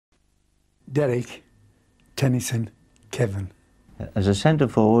Derek, Tennyson, Kevan. As a centre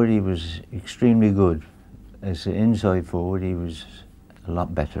forward, he was extremely good. As an inside forward, he was a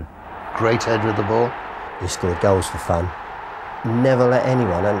lot better. Great header of the ball. He scored goals for fun. Never let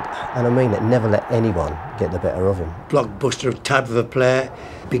anyone, and I mean it, never let anyone get the better of him. Blockbuster type of a player,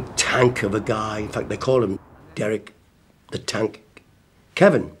 big tank of a guy. In fact, they call him Derek the Tank.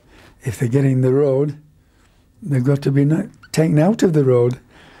 Kevan. If they get in the road, they've got to be taken out of the road.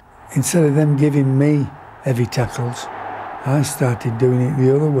 Instead of them giving me heavy tackles, I started doing it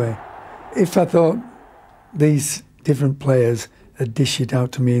the other way. If I thought these different players had dished it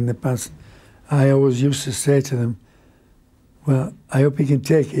out to me in the past, I always used to say to them, well, I hope you can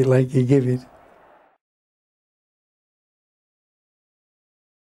take it like you give it.